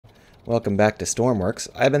Welcome back to Stormworks.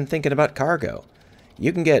 I've been thinking about cargo.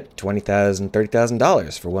 You can get $20,000,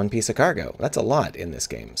 $30,000 for one piece of cargo. That's a lot in this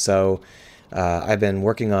game. So I've been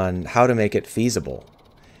working on how to make it feasible.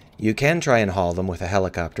 You can try and haul them with a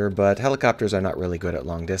helicopter, but helicopters are not really good at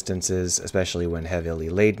long distances, especially when heavily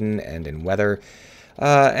laden and in weather,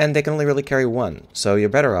 and they can only really carry one, so you're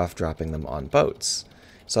better off dropping them on boats.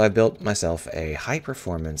 So I've built myself a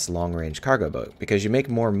high-performance long-range cargo boat, because you make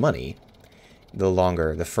more money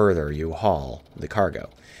the further you haul the cargo.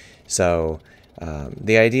 So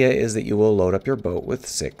the idea is that you will load up your boat with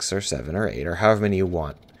 6 or 7 or 8 or however many you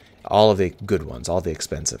want. All of the good ones, all the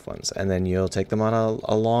expensive ones, and then you'll take them on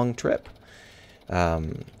a long trip.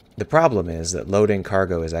 The problem is that loading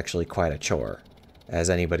cargo is actually quite a chore, as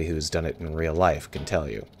anybody who's done it in real life can tell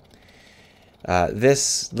you.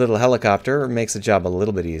 This little helicopter makes the job a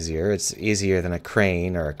little bit easier. It's easier than a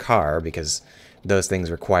crane or a car because those things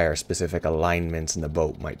require specific alignments and the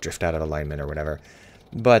boat might drift out of alignment or whatever.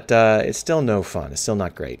 But it's still no fun. It's still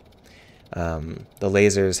not great. The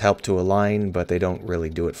lasers help to align, but they don't really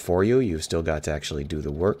do it for you. You've still got to actually do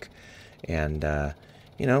the work. And,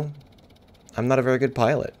 you know, I'm not a very good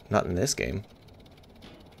pilot. Not in this game.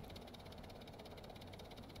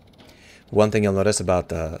 One thing you'll notice about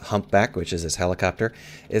the humpback, which is this helicopter,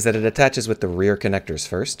 is that it attaches with the rear connectors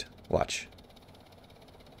first. Watch.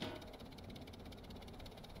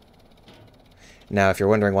 Now, if you're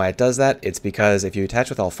wondering why it does that, it's because if you attach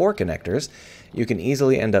with all 4 connectors, you can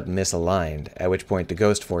easily end up misaligned, at which point the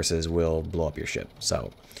ghost forces will blow up your ship.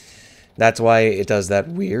 So that's why it does that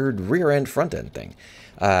weird rear-end, front-end thing.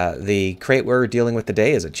 The crate we're dealing with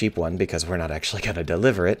today is a cheap one because we're not actually going to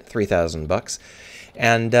deliver it, $3,000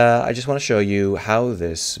 And I just want to show you how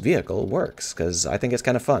this vehicle works, because I think it's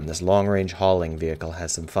kind of fun. This long-range hauling vehicle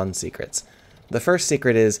has some fun secrets. The first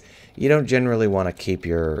secret is you don't generally want to keep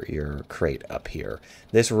your crate up here.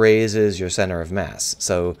 This raises your center of mass.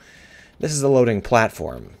 So this is the loading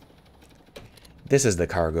platform. This is the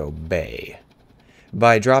cargo bay.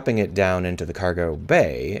 By dropping it down into the cargo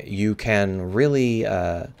bay, you can really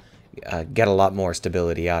get a lot more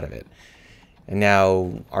stability out of it. And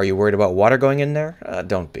now, are you worried about water going in there?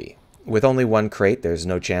 Don't be. With only 1 crate, there's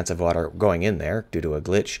no chance of water going in there due to a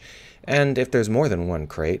glitch. And if there's more than 1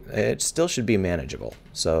 crate, it still should be manageable.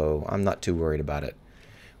 So I'm not too worried about it.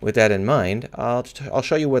 With that in mind, I'll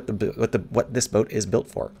show you what this boat is built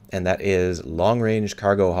for, and that is long-range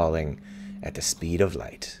cargo hauling at the speed of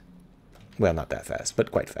light. Well, not that fast,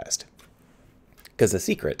 but quite fast. Because the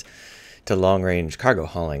secret to long-range cargo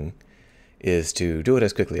hauling is to do it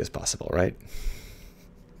as quickly as possible, right?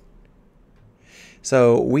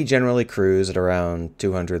 So we generally cruise at around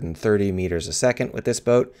 230 meters a second with this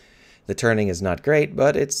boat. The turning is not great,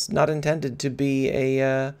 but it's not intended to be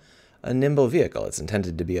a nimble vehicle. It's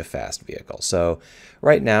intended to be a fast vehicle. So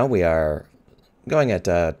right now we are going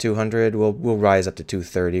at 200. We'll rise up to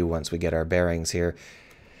 230 once we get our bearings here.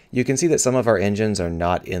 You can see that some of our engines are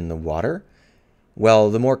not in the water. Well,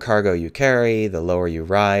 the more cargo you carry, the lower you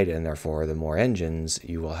ride, and therefore the more engines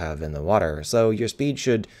you will have in the water. So your speed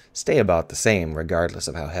should stay about the same regardless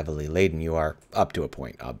of how heavily laden you are, up to a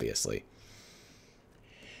point, obviously.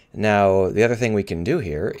 Now, the other thing we can do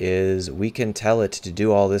here is we can tell it to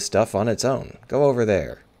do all this stuff on its own. Go over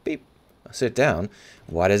there. Beep. Sit down.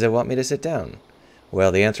 Why does it want me to sit down?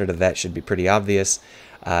 Well, the answer to that should be pretty obvious.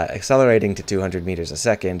 Accelerating to 200 meters a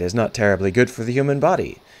second is not terribly good for the human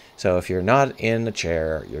body. So if you're not in a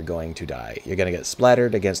chair, you're going to die. You're going to get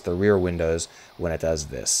splattered against the rear windows when it does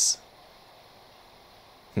this.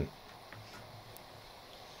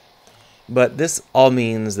 But this all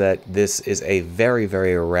means that this is a very,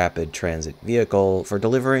 very rapid transit vehicle for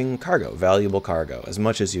delivering cargo, valuable cargo, as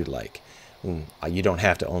much as you'd like. You don't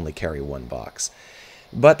have to only carry 1 box.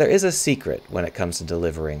 But there is a secret when it comes to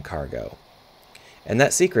delivering cargo. And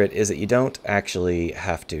that secret is that you don't actually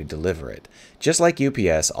have to deliver it. Just like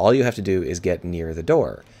UPS, all you have to do is get near the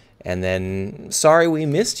door. And then, sorry we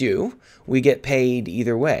missed you, we get paid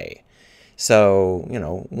either way. So, you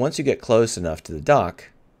know, once you get close enough to the dock,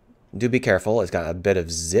 do be careful. It's got a bit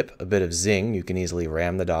of zip, a bit of zing. You can easily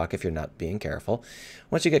ram the dock if you're not being careful.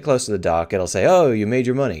 Once you get close to the dock, it'll say, oh, you made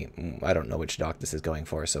your money. I don't know which dock this is going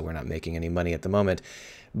for, so we're not making any money at the moment.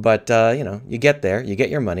 But, you know, you get there, you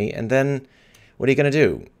get your money, and then what are you going to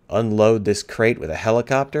do? Unload this crate with a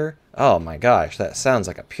helicopter? Oh my gosh, that sounds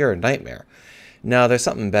like a pure nightmare. Now, there's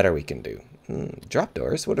something better we can do. Drop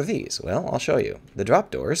doors? What are these? Well, I'll show you. The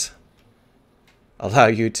drop doors allow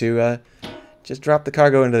you to just drop the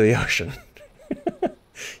cargo into the ocean.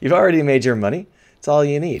 You've already made your money. It's all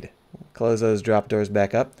you need. Close those drop doors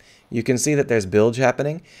back up. you can see that there's bilge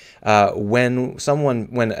happening. When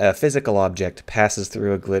a physical object passes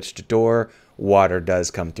through a glitched door, water does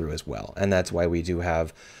come through as well. And that's why we do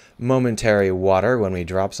have momentary water when we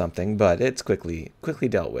drop something, but it's quickly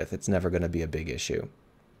dealt with. It's never going to be a big issue.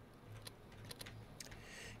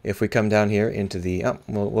 If we come down here into the... Oh,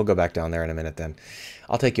 we'll go back down there in a minute then.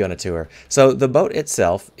 I'll take you on a tour. So the boat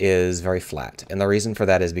itself is very flat. And the reason for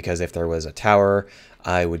that is because if there was a tower,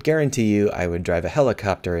 I would guarantee you I would drive a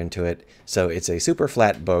helicopter into it. So it's a super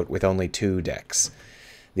flat boat with only 2 decks.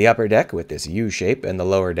 The upper deck with this U shape and the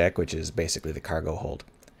lower deck, which is basically the cargo hold.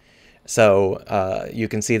 So you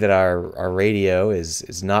can see that our radio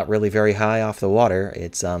is not really very high off the water.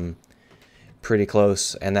 It's pretty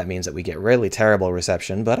close, and that means that we get really terrible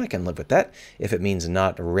reception, but I can live with that if it means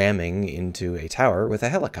not ramming into a tower with a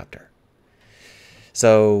helicopter.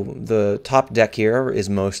 So the top deck here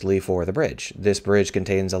is mostly for the bridge. This bridge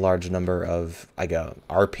contains a large number of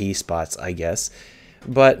RP spots, I guess,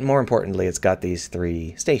 but more importantly, it's got these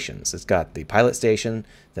 3 stations. It's got the pilot station,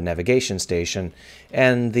 the navigation station,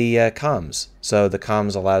 and the comms. So the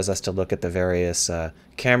comms allows us to look at the various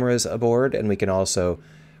cameras aboard, and we can also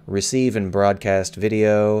receive and broadcast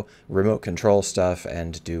video, remote control stuff,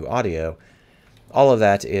 and do audio. All of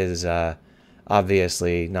that is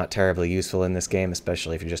obviously not terribly useful in this game,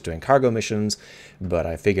 especially if you're just doing cargo missions, but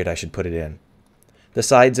I figured I should put it in. The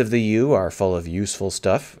sides of the U are full of useful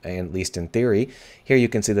stuff, at least in theory. Here you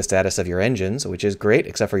can see the status of your engines, which is great,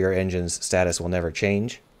 except for your engine's status will never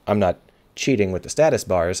change. I'm not cheating with the status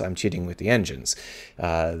bars, I'm cheating with the engines.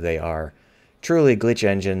 They are truly glitch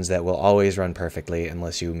engines that will always run perfectly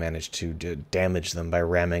unless you manage to damage them by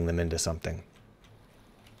ramming them into something.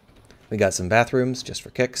 We got some bathrooms just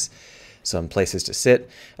for kicks, some places to sit,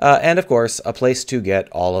 and of course a place to get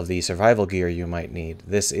all of the survival gear you might need.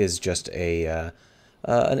 This is just an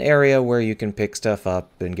area where you can pick stuff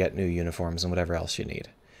up and get new uniforms and whatever else you need.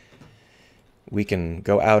 We can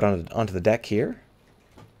go out onto the deck here,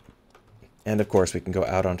 and of course we can go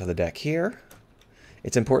out onto the deck here.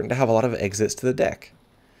 It's important to have a lot of exits to the deck.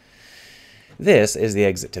 This is the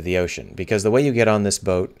exit to the ocean, because the way you get on this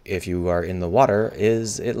boat, if you are in the water,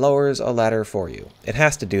 is it lowers a ladder for you. It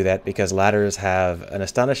has to do that because ladders have an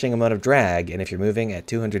astonishing amount of drag, and if you're moving at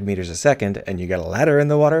 200 meters a second and you get a ladder in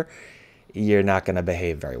the water, you're not going to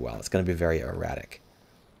behave very well. It's going to be very erratic.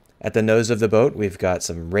 At the nose of the boat, we've got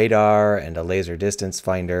some radar and a laser distance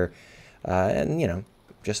finder, and, you know,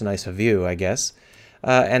 just a nice view, I guess.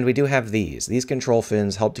 And we do have these. These control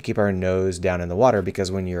fins help to keep our nose down in the water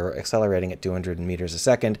because when you're accelerating at 200 meters a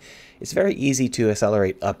second, it's very easy to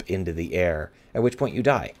accelerate up into the air, at which point you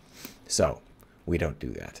die. So, we don't do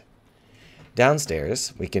that.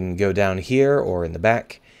 Downstairs, we can go down here or in the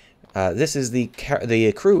back. This is the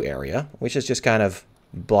crew area, which is just kind of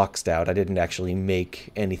boxed out. I didn't actually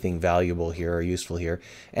make anything valuable here or useful here.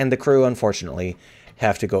 And the crew, unfortunately,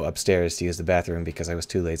 have to go upstairs to use the bathroom because I was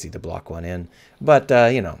too lazy to block one in. But,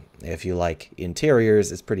 you know, if you like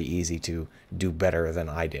interiors, it's pretty easy to do better than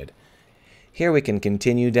I did. Here we can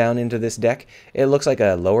continue down into this deck. It looks like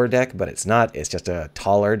a lower deck, but it's not. It's just a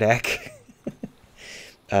taller deck.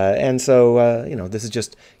 And so, you know, this is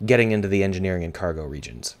just getting into the engineering and cargo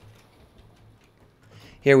regions.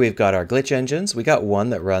 Here we've got our glitch engines. We got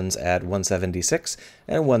one that runs at 176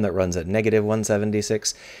 and one that runs at negative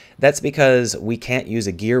 176. That's because we can't use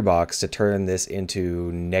a gearbox to turn this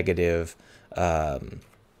into negative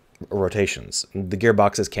rotations. The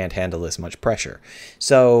gearboxes can't handle this much pressure.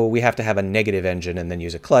 So we have to have a negative engine and then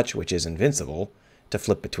use a clutch, which is invincible, to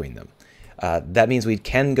flip between them. That means we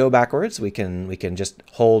can go backwards. We can just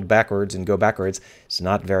hold backwards and go backwards. It's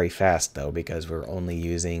not very fast, though, because we're only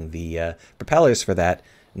using the propellers for that,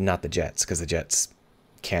 not the jets, because the jets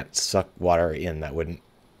can't suck water in. That wouldn't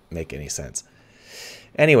make any sense.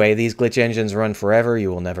 Anyway, these glitch engines run forever. You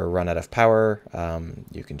will never run out of power.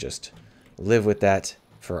 You can just live with that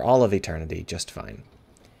for all of eternity just fine.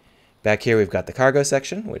 Back here, we've got the cargo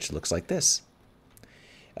section, which looks like this.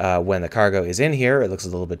 When the cargo is in here, it looks a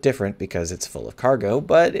little bit different because it's full of cargo,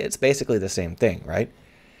 but it's basically the same thing, right?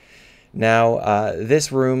 Now,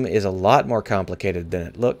 this room is a lot more complicated than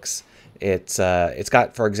it looks. It's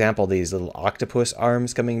got, for example, these little octopus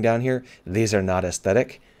arms coming down here. These are not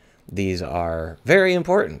aesthetic. These are very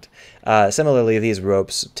important. Similarly, these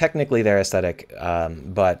ropes, technically they're aesthetic,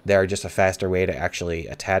 but they're just a faster way to actually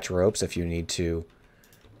attach ropes if you need to.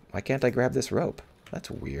 Why can't I grab this rope? That's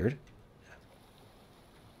weird.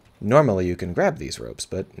 Normally you can grab these ropes,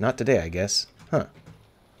 but not today, I guess. Huh.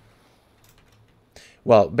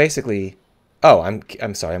 Well, basically... Oh,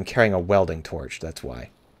 I'm sorry, I'm carrying a welding torch, that's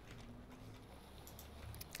why.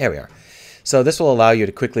 There we are. So this will allow you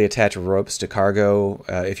to quickly attach ropes to cargo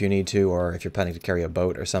if you need to, or if you're planning to carry a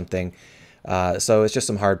boat or something. So it's just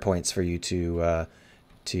some hard points for you to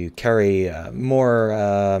carry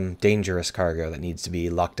more dangerous cargo that needs to be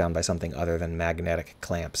locked down by something other than magnetic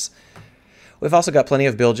clamps. We've also got plenty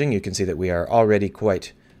of bilging. You can see that we are already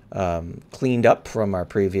quite cleaned up from our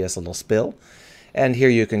previous little spill. And here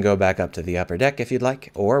you can go back up to the upper deck if you'd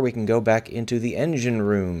like, or we can go back into the engine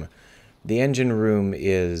room. The engine room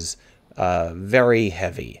is very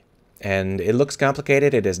heavy, and it looks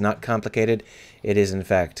complicated. It is not complicated. It is, in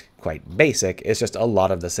fact, quite basic. It's just a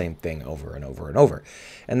lot of the same thing over and over and over.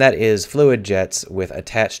 And that is fluid jets with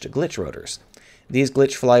attached glitch rotors. These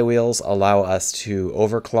glitch flywheels allow us to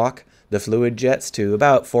overclock the fluid jets to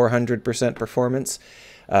about 400% performance,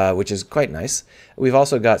 which is quite nice. We've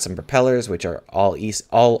also got some propellers, which are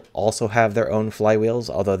all also have their own flywheels,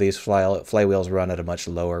 although these flywheels run at a much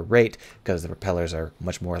lower rate because the propellers are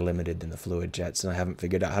much more limited than the fluid jets, and I haven't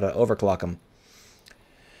figured out how to overclock them.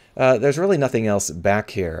 There's really nothing else back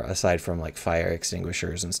here aside from like fire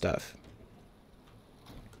extinguishers and stuff.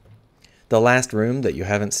 The last room that you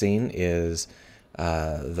haven't seen is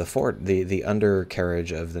the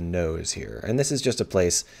undercarriage of the nose here, and this is just a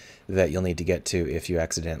place that you'll need to get to if you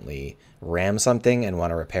accidentally ram something and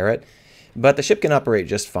want to repair it. But the ship can operate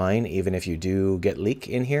just fine even if you do get leak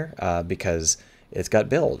in here because it's got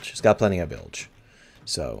bilge. It's got plenty of bilge.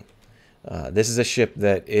 So this is a ship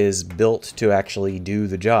that is built to actually do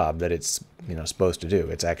the job that it's supposed to do.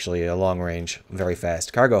 It's actually a long-range, very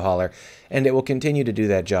fast cargo hauler, and it will continue to do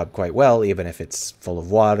that job quite well even if it's full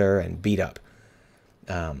of water and beat up.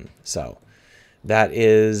 So that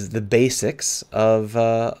is the basics of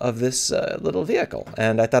this little vehicle,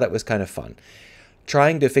 and I thought it was kind of fun.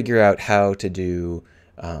 Trying to figure out how to do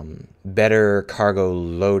better cargo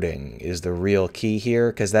loading is the real key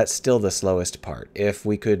here, because that's still the slowest part. If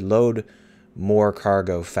we could load more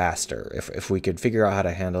cargo faster, if we could figure out how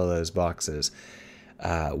to handle those boxes,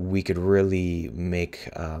 we could really make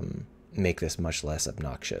this much less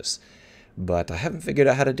obnoxious. But I haven't figured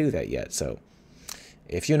out how to do that yet, so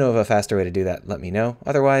if you know of a faster way to do that, let me know.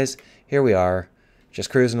 Otherwise, here we are, just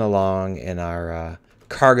cruising along in our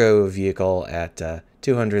cargo vehicle at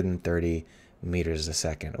 230 meters a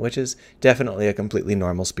second, which is definitely a completely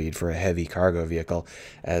normal speed for a heavy cargo vehicle,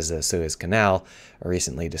 as the Suez Canal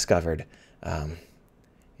recently discovered.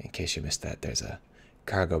 In case you missed that, there's a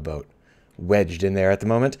cargo boat wedged in there at the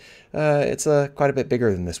moment. It's quite a bit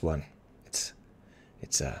bigger than this one.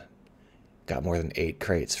 It's got more than 8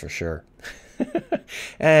 crates for sure.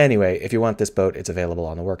 Anyway, if you want this boat, it's available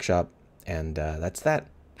on the workshop, and that's that.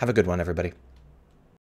 Have a good one, everybody.